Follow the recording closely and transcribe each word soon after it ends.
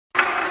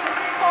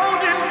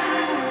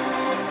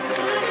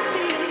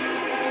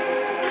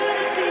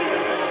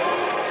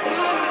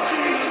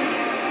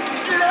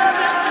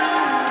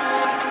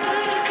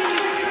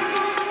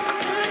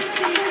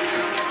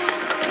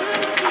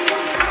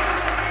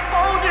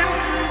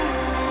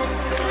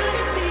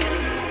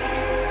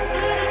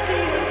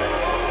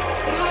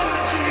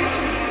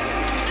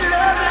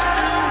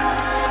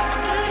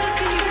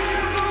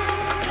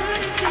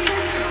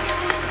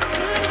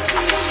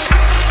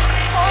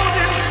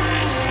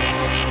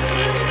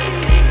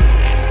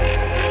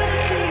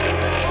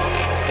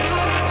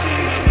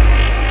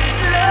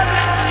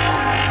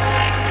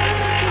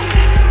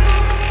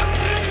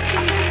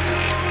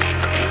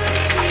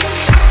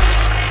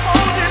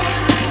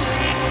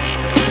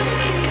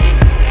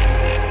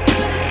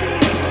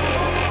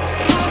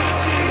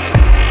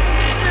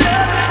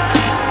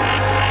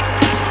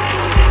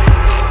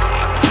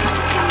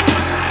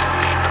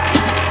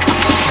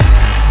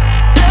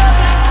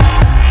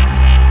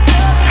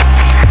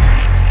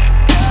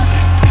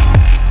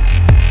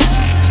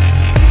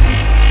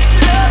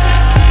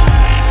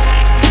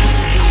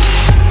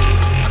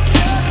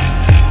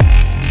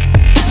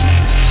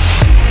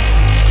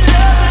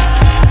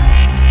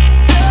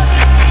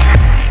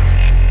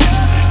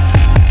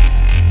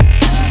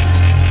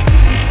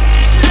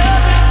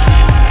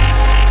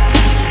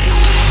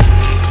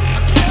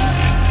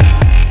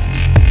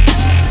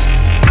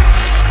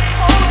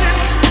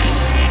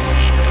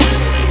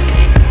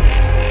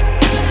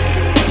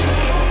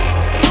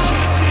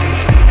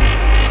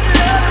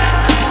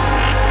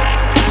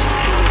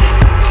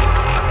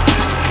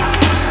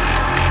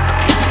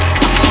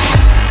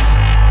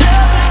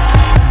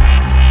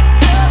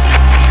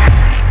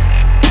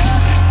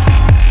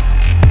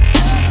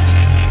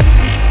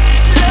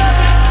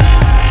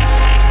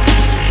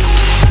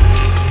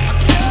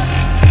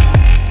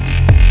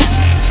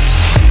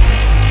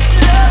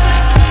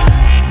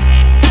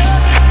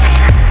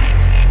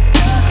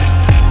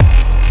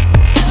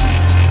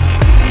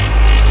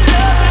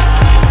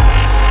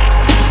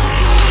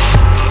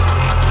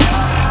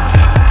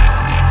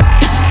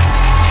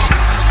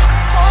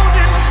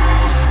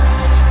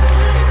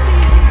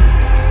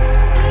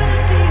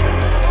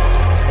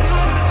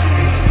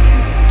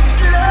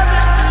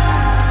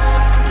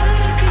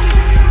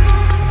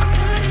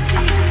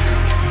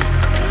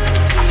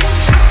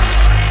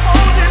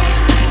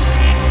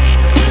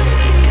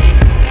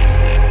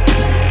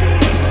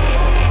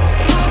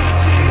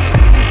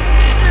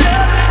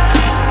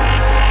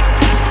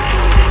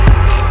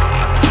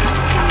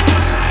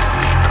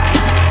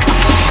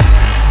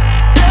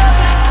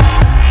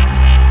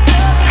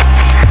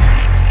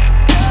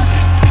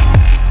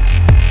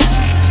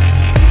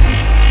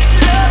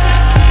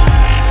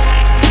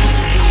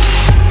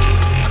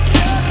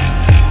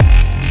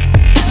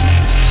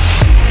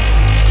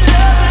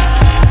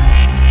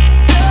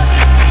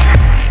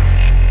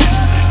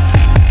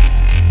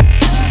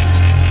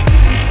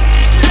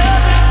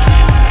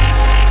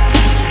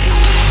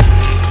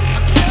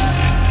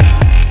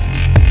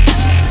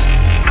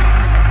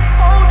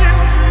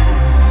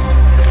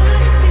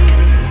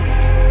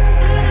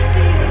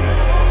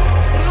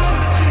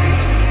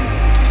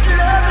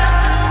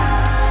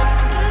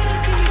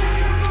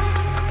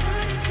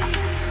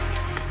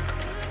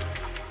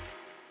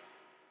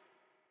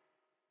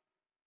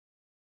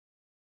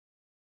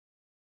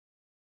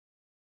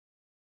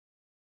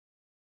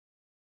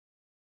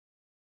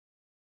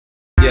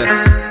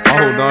Yes.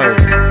 Oh no.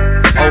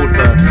 Old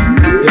verse.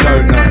 You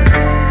don't know.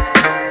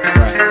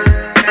 Right.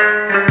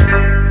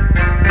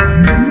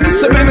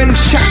 So many men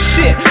chat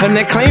shit and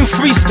they claim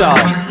freestyle,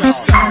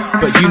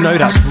 but you know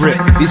that's rip.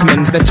 These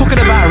men, they're talking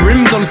about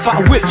rims on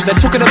fat whips.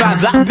 They're talking about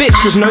that bitch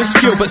with no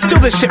skill, but still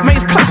this shit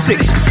makes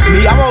classics.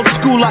 Me, I'm old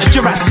school like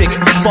Jurassic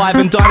 5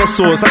 and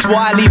dinosaurs. That's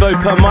why I leave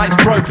open mics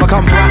broke like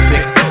I'm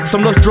Jurassic.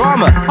 Some love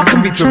drama, I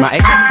can be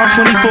dramatic. I'm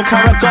 24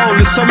 karat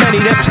gold, there's so many,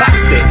 they're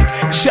plastic.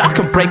 Shit, I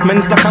can break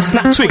men's like I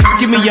snap twigs.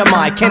 Give me your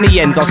mic, any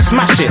ends, I'll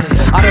smash it.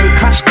 I don't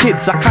clash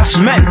kids, I clash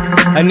men.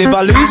 And if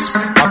I lose,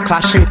 I'll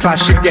clash and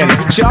clash again.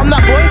 Shit, I'm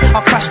that boy,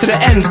 I'll clash to the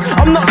end.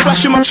 I'm not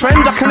flashing my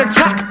trend, I can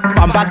attack,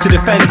 but I'm bad to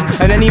defend.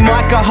 And any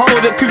mic I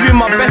hold, it could be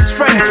my best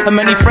friend. And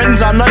many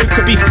friends I know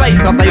could be fake,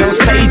 like they on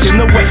stage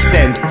in the West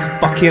End.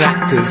 Fucking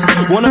actors,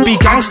 wanna be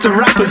gangster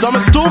rappers. I'm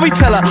a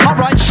storyteller, I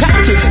write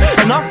chapters,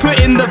 and I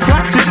put in the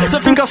practice.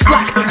 Don't think I'll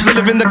slack, cause I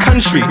live in the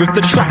country with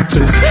the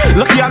tractors.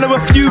 Lucky I know a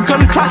few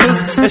gun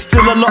clappers, there's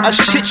still a lot of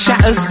shit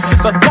shatters.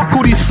 But fuck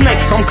all these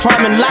snakes, I'm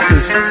climbing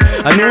ladders.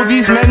 And all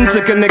these men's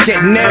are gonna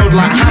get nailed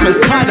like hammers,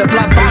 tied up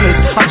like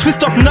banners. I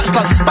twist off nuts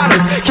like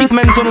spanners, keep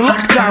men's on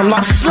lockdown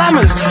like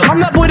slammers.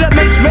 I'm that boy that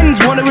makes men's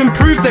want to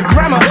improve their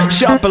grammar.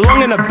 Shit, I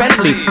belong in a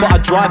Bentley, but I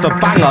drive a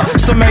banger.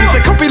 Some men's,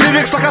 they copy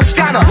lyrics like a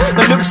scanner.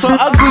 They look so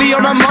ugly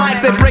on a mic,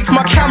 they break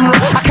my camera.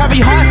 I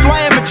carry high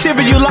flying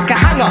material like a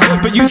hanger,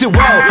 but use it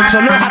well, cause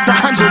I know how to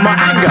handle my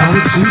anger. I'm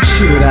too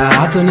chilled out,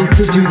 I don't need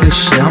to do this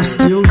shit. I'm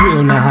still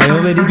real now, I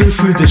already been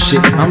through this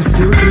shit. I'm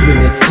still doing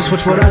it, just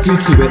watch what I do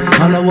to it.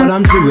 I know what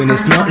I'm doing,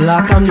 it's not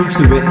like I'm new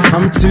to it.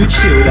 I'm too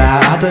chilled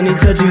out, I don't need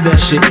to do that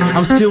shit.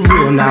 I'm still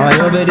real now, I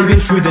already been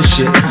through this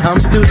shit. I'm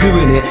still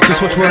doing it,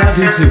 just watch what I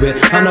do to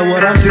it. I know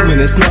what I'm doing,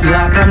 it's not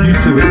like I'm new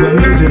to it. We're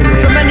moving it.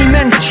 So many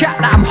men chat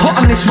that I'm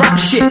hot on this rap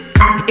shit.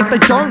 If they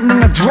don't,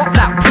 then I drop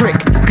that prick,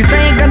 cause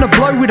they ain't gonna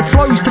blow with the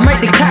flows to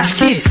make the cash,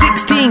 kid.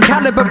 16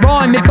 caliber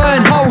rhyme, it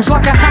burn holes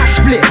like a hash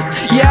split.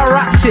 Yeah, I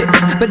rapped it,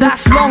 but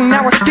that's long.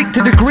 Now I stick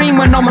to the green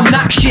when I'm on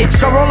that shit.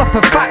 So roll up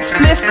a fat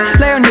spliff,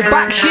 lay on your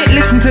back shit,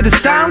 listen to the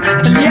sound,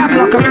 and yab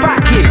like a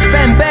fat kid.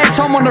 Spend bare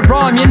time on the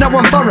rhyme, you know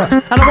I'm thorough,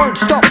 and I won't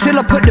stop till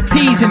I put the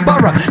peas in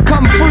borough.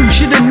 Come through,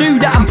 shoulda knew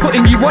that I'm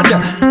putting you under.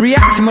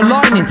 React to my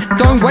lightning,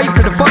 don't wait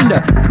for the thunder.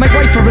 Make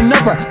way for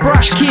another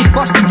brash kid,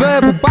 busting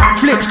verbal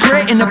backflips,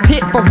 creating a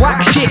pit for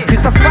whack shit.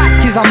 Cause the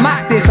fact is I'm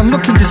at this, I'm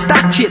looking to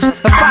stack chips.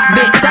 A fat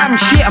bit, damn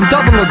shit, I'm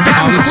double or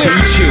down I'm quick. too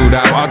chilled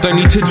out, I don't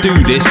need to do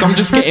this. I'm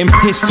just getting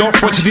pissed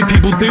off watching these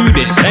people do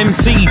this.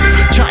 MCs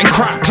chatting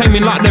crap,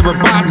 claiming like they're a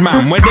bad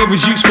man, where they're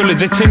as useful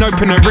as a tin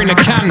opener in a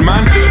can,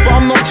 man. But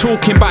I'm not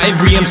talking about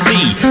every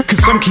MC,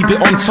 cause some keep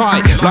it on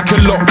tight like a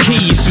lock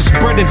key. It's just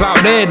spreaders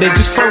out there, they're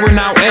just throwing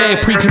out air,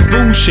 preaching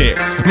bullshit.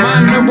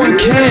 Man, no one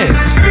cares.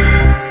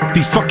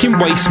 These fucking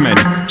waste men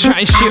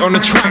chatting shit on a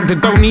track that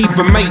don't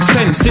even make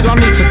sense. Still I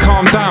need to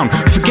calm down,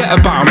 forget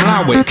about them,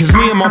 allow it. Cause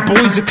me and my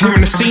boys are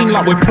clearing the scene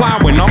like we're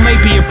ploughing. I may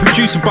be a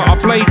producer but I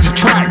blaze a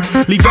track,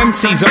 leave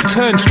MCs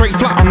upturned straight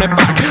flat on their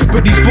back.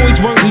 But these boys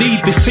won't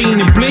leave the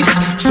scene in bliss,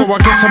 so I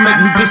guess I make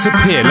them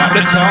disappear like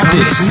the TARDIS.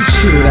 I'm too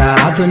chilled out,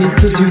 I don't need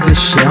to do this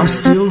shit. I'm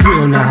still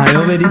real now,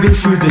 I already been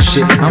through this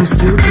shit. I'm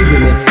still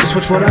doing it, just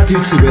watch what I do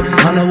to it.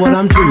 I know what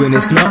I'm doing,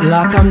 it's not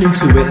like I'm new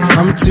to it.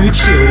 I'm too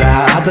chilled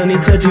out, I don't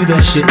need to do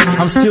that shit.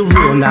 I'm still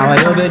real now, I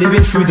already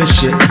been through this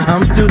shit.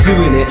 I'm still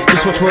doing it,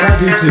 just watch what I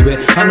do to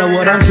it. I know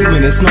what I'm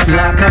doing, it's not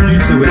like I'm new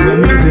to it.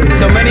 We're moving it.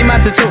 So many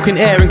mans are talking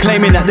air and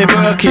claiming that they're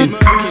working,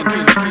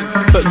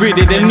 but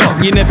really they're not.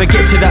 You never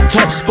get to that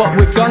top spot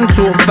with gun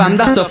talk, fam,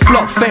 that's a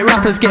flop. Fake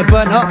rappers get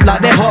burnt up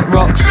like they're hot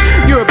rocks.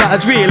 You're about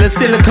as real as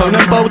silicone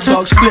and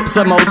Botox. Flips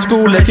some old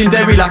school,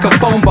 legendary like a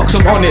phone box.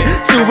 I'm on it,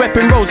 still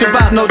repping rolls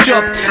without no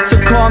job. So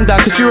calm down,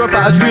 cause you're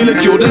about as real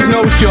as Jordan's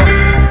no shot.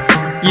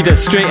 You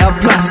just straight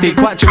up plastic,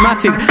 quite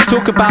dramatic.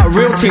 Talk about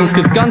real things,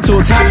 cause gun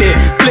talks had it.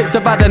 Flips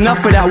have had enough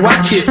of that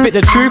whack shit. Spit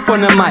the truth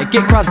on the mic,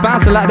 get crowds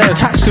bouncing like they're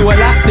attached to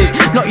elastic.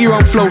 Not your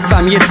own flow,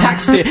 fam, you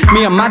taxed it.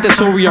 Me and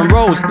mandatory on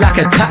rolls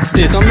like a tax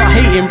this. I'm not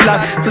hating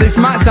blood, so this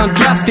might sound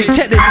drastic.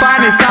 Check the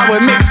finest, now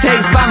we're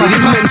mixtape fam.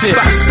 These men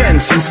spat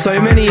sense, and so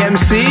many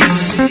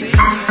MCs,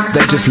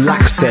 they just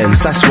lack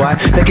sense. That's why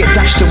they get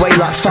dashed away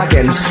like fag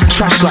ends,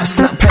 trashed like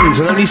snap pens,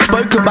 and only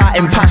spoke about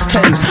in past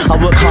tense. I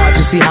work hard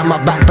to see how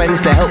my back bends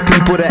to help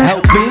people that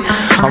help me.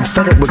 I'm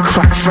fed up with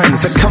crap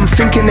friends that come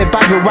thinking they're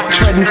bag of whack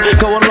trends,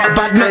 go on like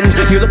bad men's.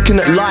 You're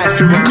looking at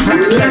life through a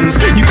cracked lens,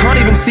 you can't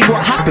even see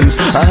what happens.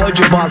 I heard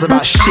your bars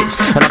about shit,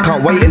 and I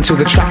can't wait until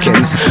the track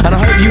ends. And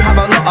I hope you have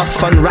a lot of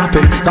fun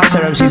rapping, that's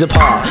our MCs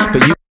apart,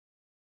 but you